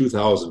place in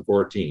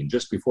 2014,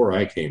 just before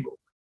I came over.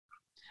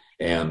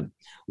 And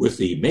with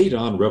the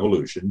Maidan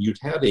Revolution, you'd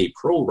had a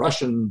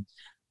pro-Russian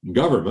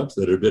government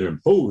that had been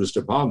imposed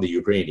upon the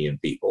Ukrainian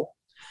people.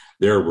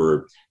 There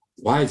were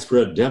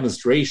widespread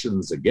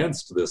demonstrations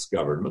against this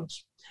government.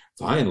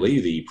 Finally,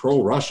 the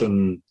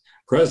pro-Russian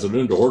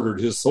president ordered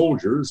his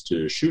soldiers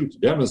to shoot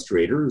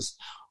demonstrators.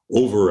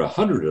 Over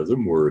 100 of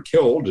them were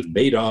killed in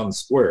Maidan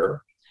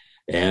Square.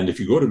 And if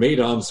you go to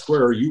Maidan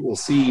Square, you will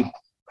see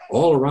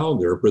all around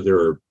there where there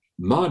are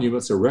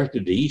monuments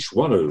erected to each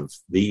one of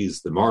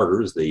these, the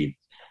martyrs, the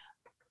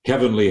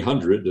Heavenly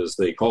 100, as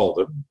they call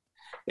them,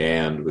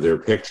 and with their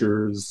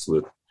pictures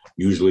with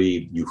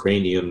usually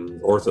Ukrainian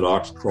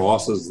Orthodox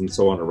crosses and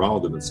so on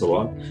around them and so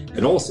on,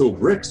 and also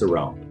bricks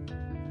around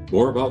them.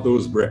 More about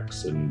those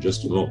bricks in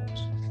just a moment.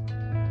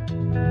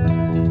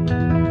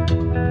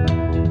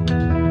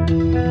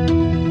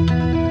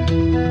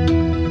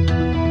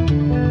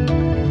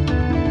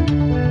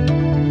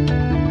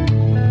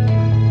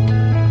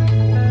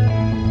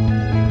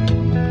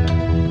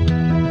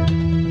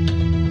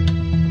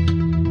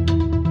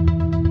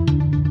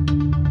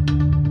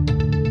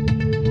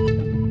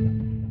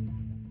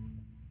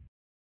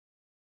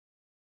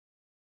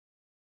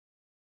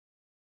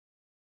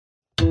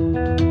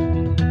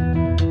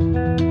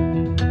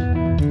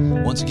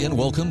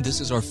 Welcome.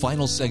 This is our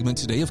final segment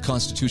today of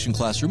Constitution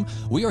Classroom.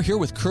 We are here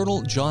with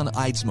Colonel John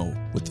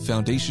Eidsmoe with the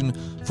Foundation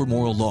for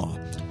Moral Law.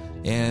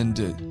 And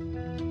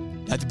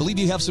I believe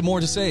you have some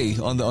more to say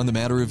on the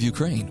matter of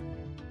Ukraine.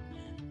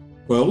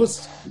 Well,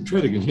 let's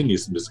try to continue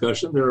some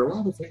discussion. There are a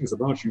lot of things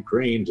about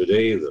Ukraine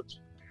today that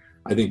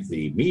I think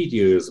the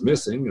media is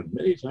missing, and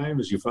many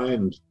times you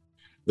find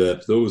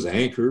that those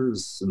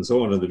anchors and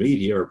so on in the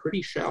media are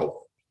pretty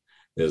shallow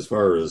as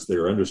far as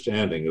their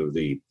understanding of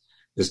the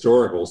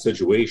historical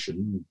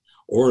situation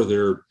or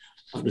their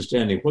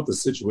understanding what the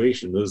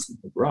situation is on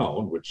the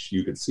ground, which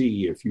you could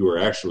see if you were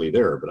actually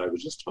there. But I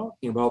was just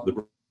talking about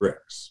the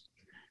bricks,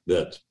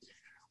 that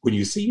when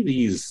you see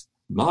these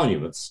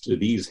monuments to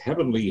these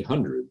Heavenly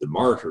 100, the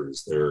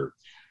martyrs, they're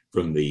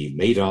from the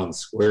Maidan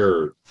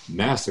Square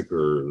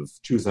massacre of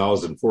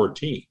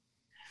 2014,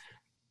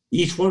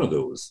 each one of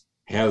those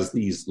has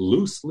these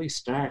loosely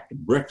stacked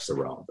bricks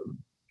around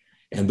them.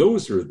 And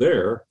those are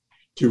there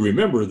to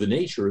remember the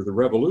nature of the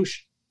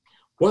revolution.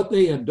 What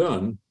they had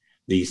done,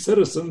 the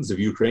citizens of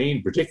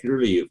Ukraine,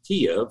 particularly of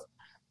Kiev,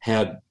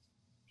 had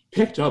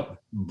picked up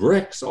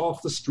bricks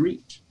off the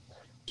street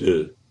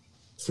to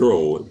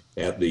throw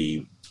at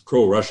the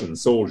pro-Russian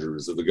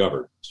soldiers of the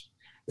government.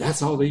 That's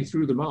how they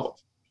threw them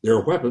out.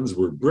 Their weapons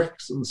were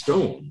bricks and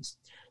stones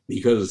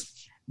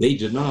because they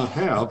did not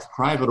have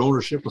private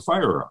ownership of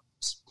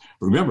firearms.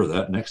 Remember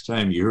that next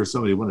time you hear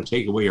somebody want to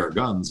take away our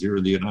guns here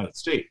in the United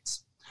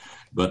States.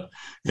 But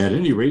at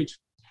any rate,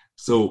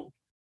 so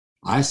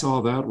I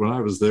saw that when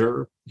I was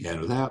there,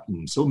 and that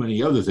and so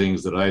many other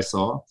things that I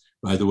saw.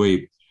 By the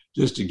way,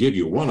 just to give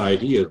you one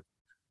idea of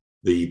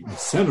the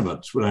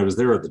sentiment when I was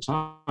there at the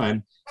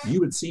time, you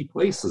would see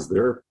places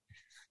there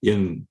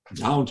in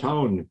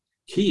downtown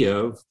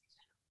Kiev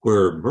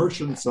where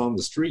merchants on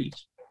the street,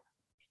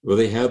 where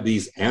they had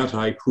these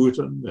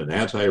anti-Putin and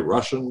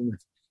anti-Russian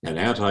and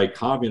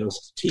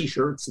anti-communist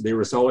T-shirts they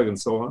were selling and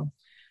so on.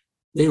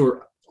 They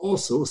were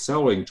also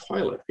selling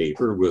toilet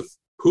paper with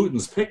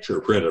Putin's picture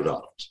printed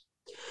on it.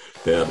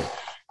 And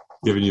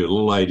giving you a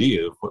little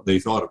idea of what they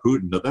thought of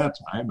Putin at that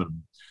time,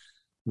 and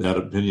that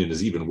opinion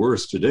is even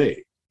worse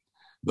today.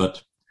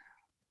 But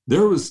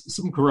there was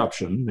some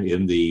corruption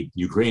in the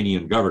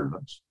Ukrainian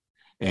government,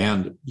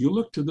 and you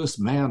look to this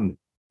man,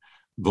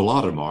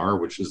 Volodymyr,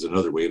 which is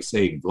another way of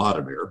saying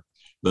Vladimir,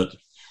 but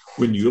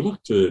when you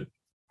look to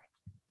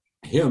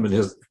him and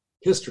his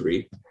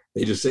history,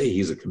 they just say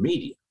he's a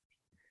comedian.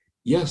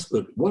 Yes,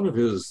 but one of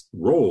his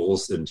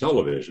roles in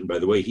television, by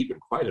the way, he'd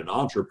been quite an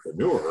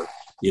entrepreneur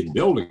in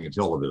building a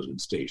television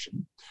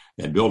station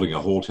and building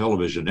a whole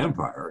television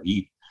empire.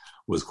 He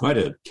was quite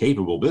a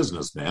capable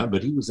businessman,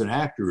 but he was an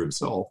actor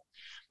himself.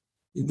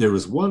 There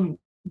was one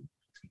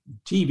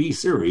TV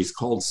series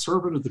called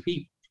Servant of the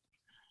People,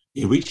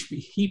 in which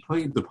he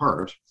played the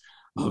part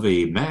of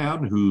a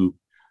man who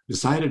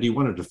decided he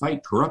wanted to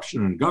fight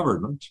corruption in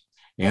government.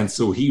 And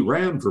so he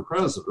ran for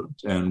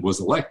president and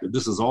was elected.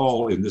 This is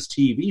all in this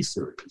TV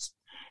series.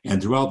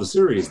 And throughout the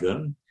series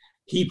then,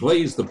 he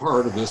plays the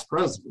part of this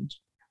president.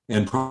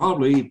 And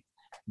probably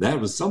that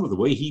was some of the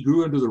way he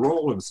grew into the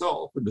role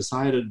himself and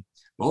decided,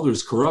 well,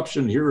 there's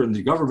corruption here in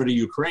the government of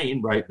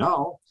Ukraine right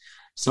now.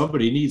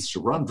 Somebody needs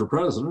to run for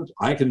president.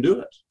 I can do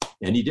it.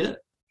 And he did.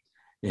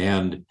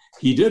 And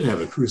he did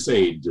have a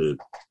crusade to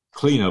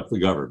clean up the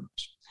government.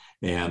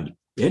 And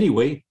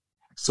anyway,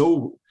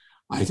 so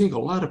I think a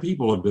lot of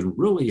people have been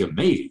really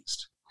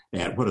amazed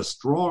at what a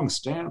strong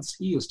stance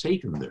he has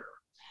taken there.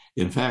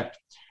 In fact,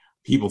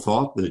 people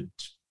thought that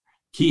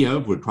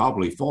Kiev would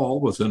probably fall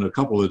within a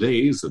couple of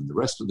days and the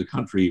rest of the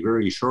country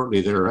very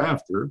shortly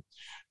thereafter,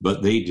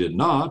 but they did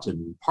not.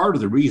 And part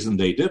of the reason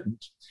they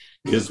didn't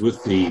is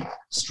with the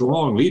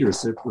strong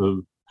leadership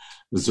of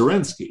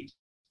Zelensky.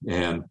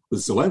 And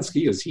with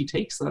Zelensky, as he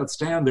takes that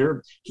stand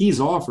there, he's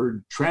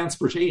offered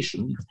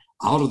transportation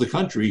out of the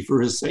country for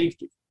his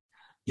safety.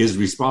 His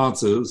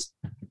response is,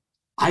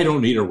 I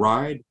don't need a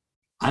ride,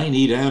 I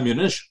need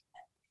ammunition.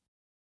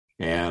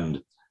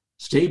 And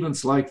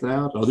statements like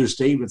that, other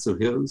statements of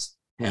his,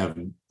 have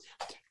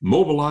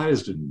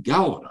mobilized and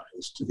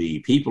galvanized the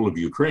people of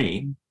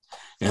Ukraine,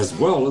 as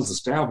well as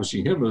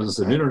establishing him as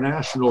an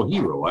international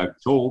hero. I'm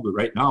told that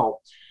right now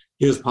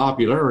his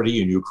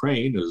popularity in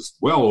Ukraine is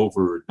well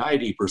over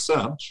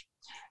 90%,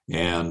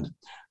 and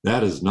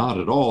that is not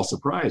at all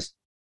surprising.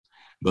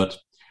 But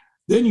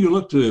then you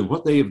look to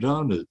what they have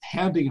done is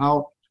handing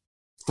out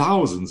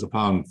thousands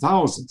upon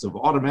thousands of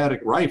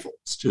automatic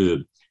rifles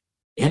to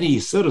any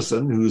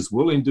citizen who's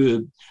willing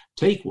to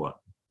take one.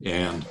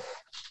 And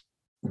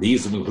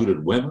these have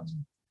included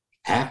women,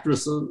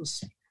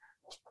 actresses,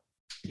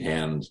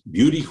 and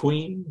beauty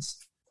queens.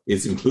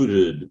 It's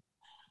included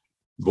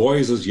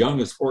boys as young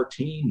as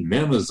 14,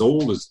 men as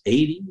old as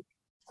 80,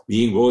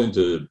 being willing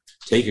to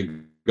take a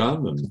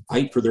gun and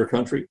fight for their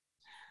country.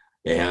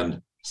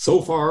 And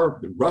so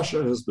far,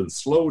 Russia has been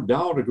slowed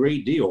down a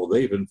great deal.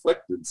 They've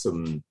inflicted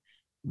some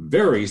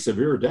very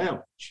severe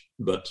damage,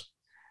 but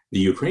the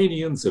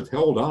Ukrainians have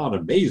held on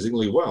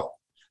amazingly well.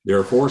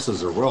 Their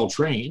forces are well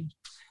trained,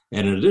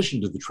 and in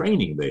addition to the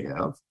training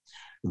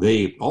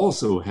they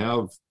also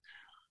have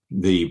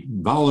the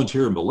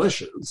volunteer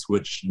militias,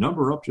 which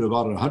number up to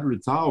about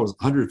 100,000,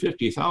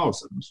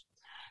 150,000,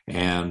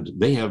 and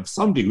they have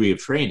some degree of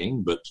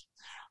training, but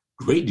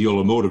great deal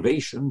of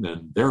motivation,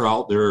 and they're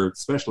out there,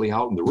 especially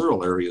out in the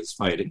rural areas,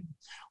 fighting.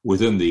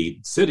 Within the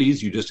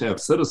cities, you just have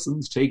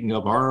citizens taking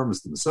up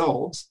arms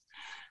themselves.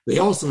 They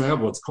also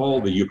have what's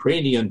called the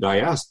Ukrainian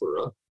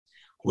diaspora,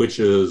 which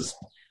is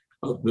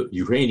the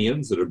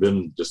Ukrainians that have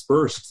been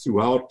dispersed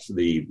throughout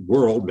the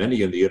world,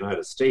 many in the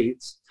United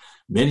States.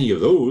 Many of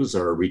those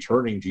are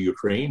returning to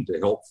Ukraine to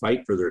help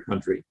fight for their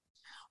country,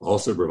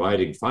 also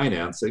providing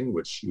financing,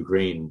 which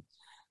Ukraine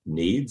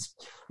needs.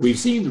 We've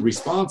seen the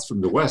response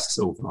from the West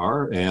so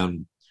far,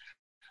 and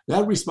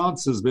that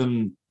response has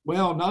been,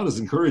 well, not as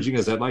encouraging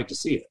as I'd like to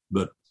see it,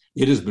 but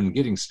it has been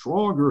getting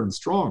stronger and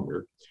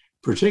stronger,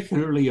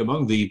 particularly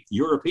among the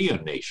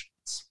European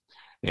nations.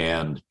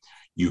 And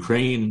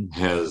Ukraine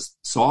has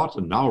sought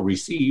and now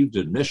received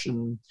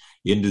admission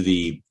into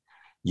the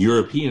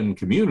European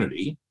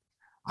community.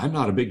 I'm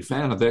not a big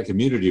fan of that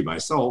community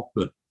myself,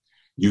 but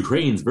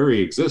Ukraine's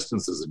very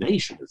existence as a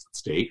nation is at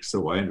stake,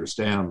 so I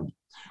understand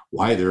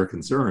why they're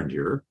concerned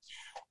here.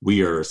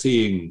 We are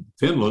seeing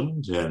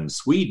Finland and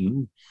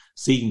Sweden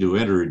seeking to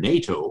enter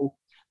NATO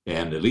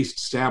and at least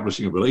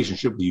establishing a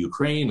relationship with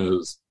Ukraine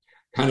as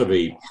kind of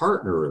a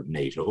partner of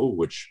NATO,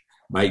 which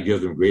might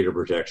give them greater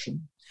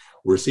protection.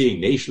 We're seeing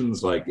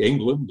nations like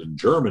England and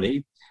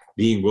Germany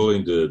being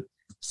willing to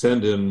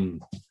send in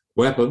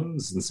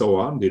weapons and so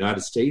on. The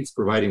United States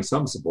providing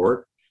some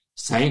support.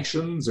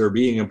 Sanctions are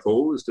being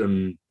imposed,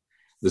 and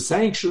the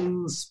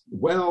sanctions,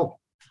 well,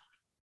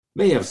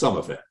 may have some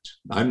effect.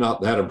 I'm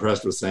not that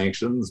impressed with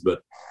sanctions,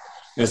 but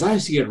as I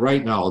see it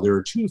right now, there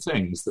are two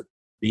things that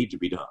need to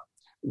be done.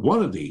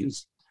 One of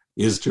these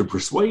is to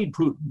persuade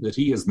Putin that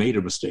he has made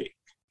a mistake,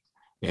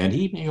 and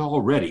he may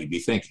already be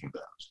thinking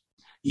that.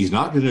 He's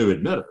not going to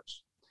admit it,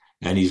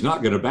 and he's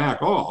not going to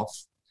back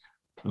off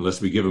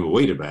unless we give him a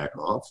way to back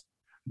off,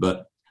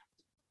 but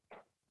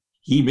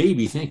he may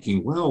be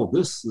thinking, well,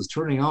 this is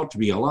turning out to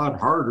be a lot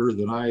harder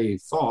than I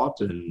thought,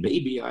 and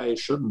maybe I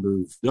shouldn't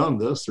have done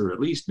this, or at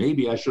least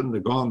maybe I shouldn't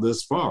have gone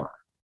this far.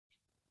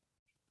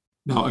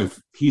 Now, if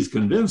he's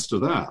convinced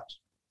of that,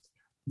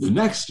 the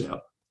next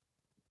step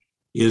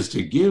is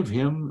to give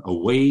him a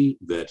way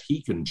that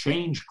he can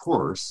change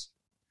course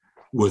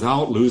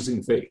without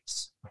losing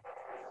face.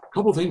 A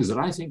couple things that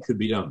I think could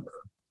be done there.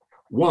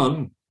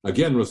 One,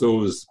 again, with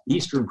those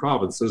eastern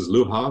provinces,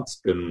 Luhansk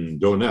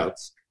and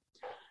Donetsk,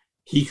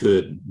 we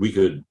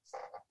could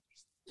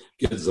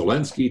get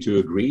Zelensky to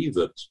agree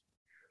that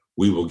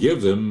we will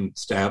give them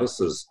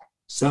status as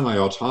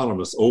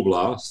semi-autonomous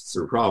oblasts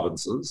or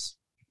provinces,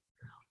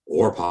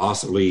 or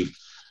possibly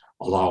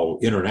allow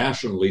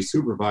internationally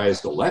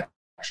supervised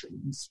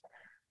elections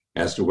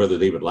as to whether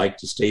they would like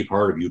to stay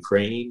part of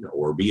Ukraine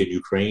or be in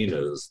Ukraine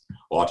as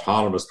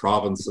autonomous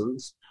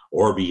provinces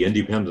or be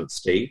independent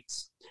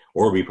states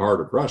or be part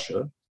of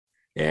Russia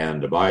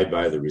and abide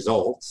by the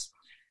results.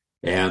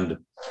 And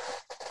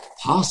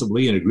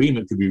possibly an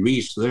agreement could be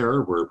reached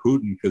there where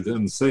Putin could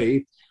then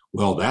say,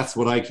 well, that's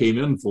what I came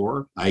in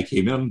for. I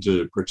came in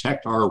to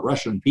protect our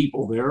Russian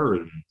people there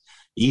in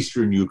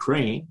eastern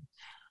Ukraine,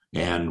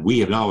 and we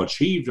have now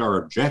achieved our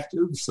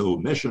objective, so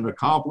mission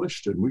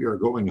accomplished, and we are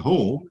going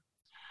home.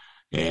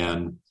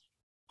 And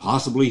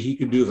possibly he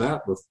can do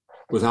that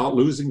without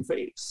losing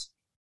face.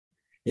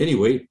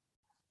 Anyway,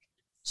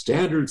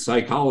 standard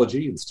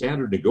psychology and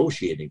standard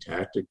negotiating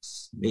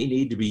tactics may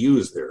need to be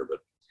used there, but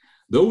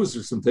those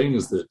are some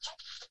things that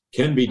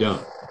can be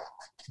done.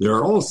 There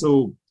are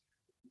also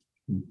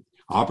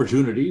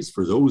opportunities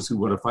for those who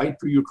want to fight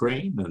for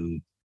Ukraine,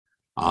 and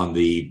on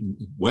the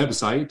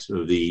website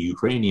of the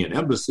Ukrainian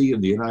Embassy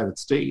in the United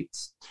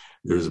States,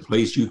 there's a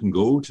place you can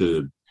go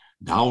to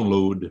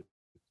download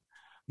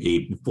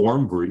a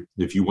form for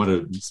if you want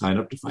to sign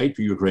up to fight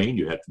for Ukraine.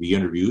 You have to be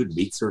interviewed and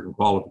meet certain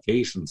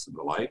qualifications and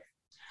the like.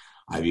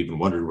 I've even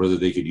wondered whether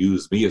they could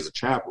use me as a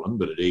chaplain,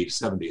 but at age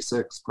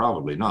 76,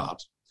 probably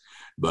not.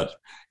 But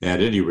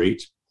at any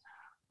rate,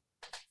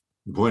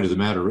 the point of the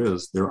matter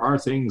is there are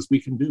things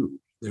we can do.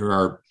 There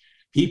are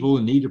people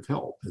in need of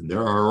help, and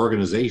there are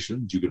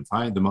organizations. You can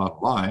find them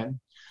online.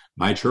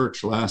 My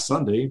church last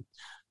Sunday,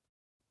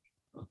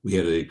 we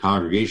had a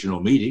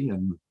congregational meeting,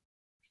 and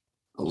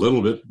a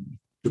little bit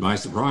to my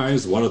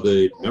surprise, one of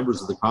the members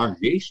of the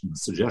congregation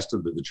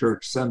suggested that the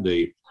church send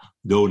a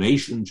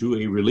donation to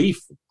a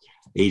relief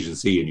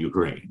agency in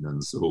Ukraine.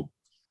 And so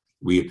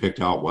we picked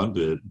out one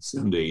to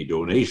send a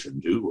donation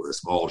to. We're a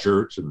small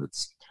church, and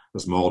it's a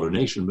small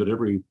donation, but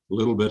every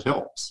little bit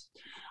helps.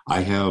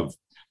 I have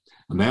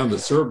a man that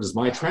served as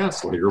my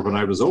translator when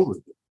I was over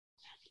there.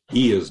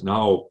 He is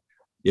now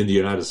in the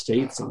United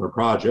States on a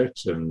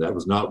project, and that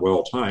was not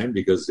well timed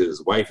because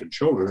his wife and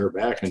children are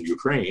back in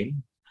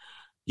Ukraine.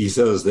 He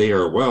says they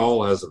are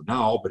well as of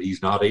now, but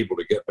he's not able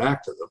to get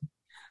back to them.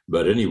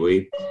 But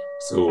anyway,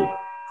 so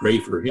pray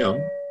for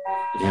him.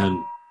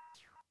 And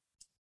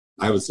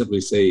I would simply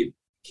say,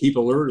 keep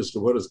alert as to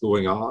what is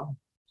going on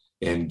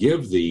and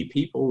give the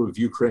people of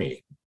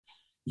Ukraine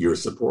your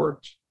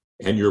support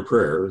and your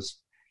prayers,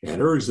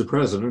 and urge the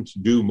president to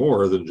do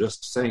more than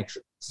just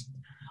sanctions.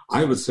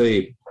 I would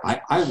say,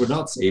 I would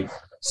not say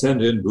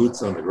send in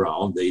boots on the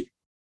ground.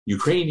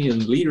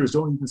 Ukrainian leaders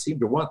don't even seem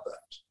to want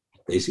that.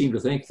 They seem to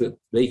think that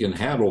they can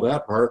handle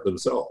that part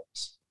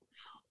themselves.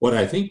 What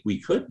I think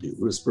we could do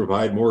is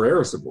provide more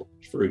air support.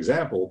 For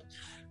example,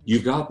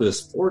 you've got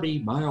this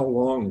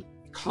 40-mile-long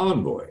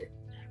convoy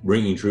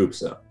bringing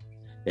troops up,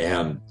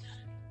 and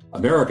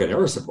American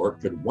air support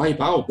could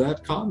wipe out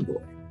that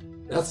convoy.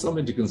 That's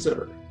something to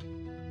consider.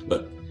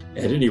 But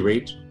at any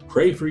rate,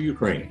 pray for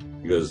Ukraine,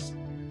 because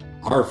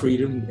our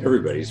freedom,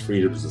 everybody's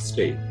freedom, is at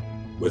stake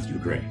with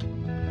Ukraine.